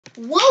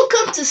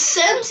Welcome to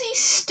Semsy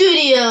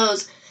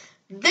Studios.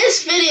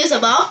 This video is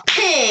about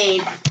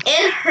pain.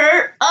 It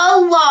hurt a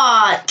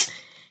lot.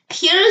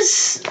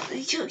 Here's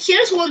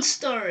one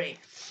story.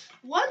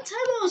 One time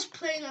I was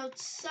playing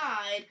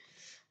outside.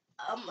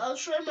 I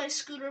was riding my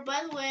scooter.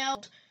 By the way,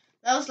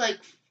 that was like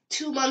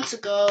 2 months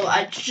ago.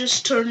 I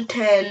just turned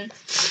 10.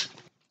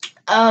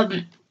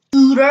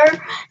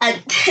 Scooter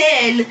at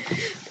 10.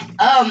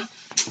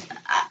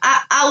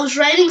 I was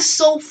riding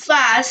so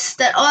fast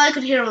that all I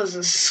could hear was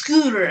a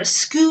scooter,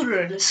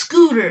 and a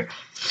scooter.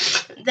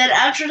 Then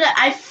after that,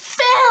 I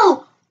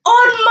fell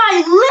on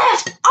my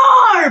left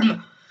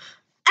arm,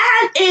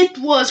 and it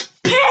was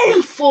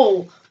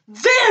painful,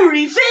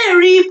 very,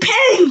 very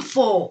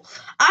painful.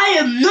 I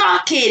am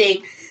not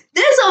kidding.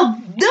 There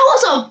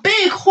was a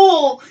big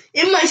hole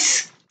in my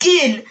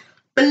skin,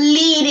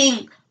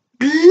 bleeding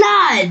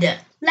blood.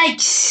 Like,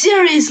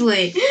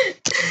 seriously.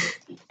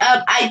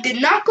 I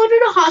did not go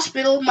to the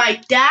hospital. My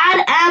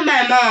dad and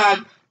my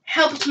mom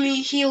helped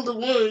me heal the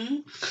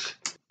wound.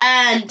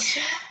 And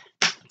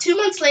 2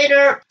 months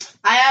later,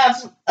 I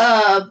have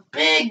a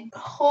big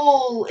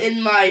hole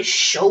in my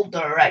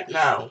shoulder right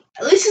now.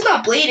 At least it's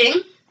not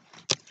bleeding.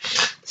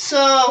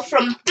 So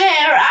from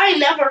there, I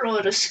never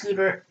rode a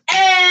scooter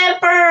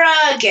ever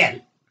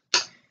again.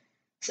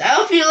 So I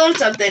hope you learned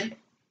something.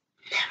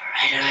 Never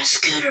ride on a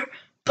scooter.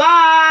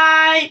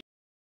 Bye!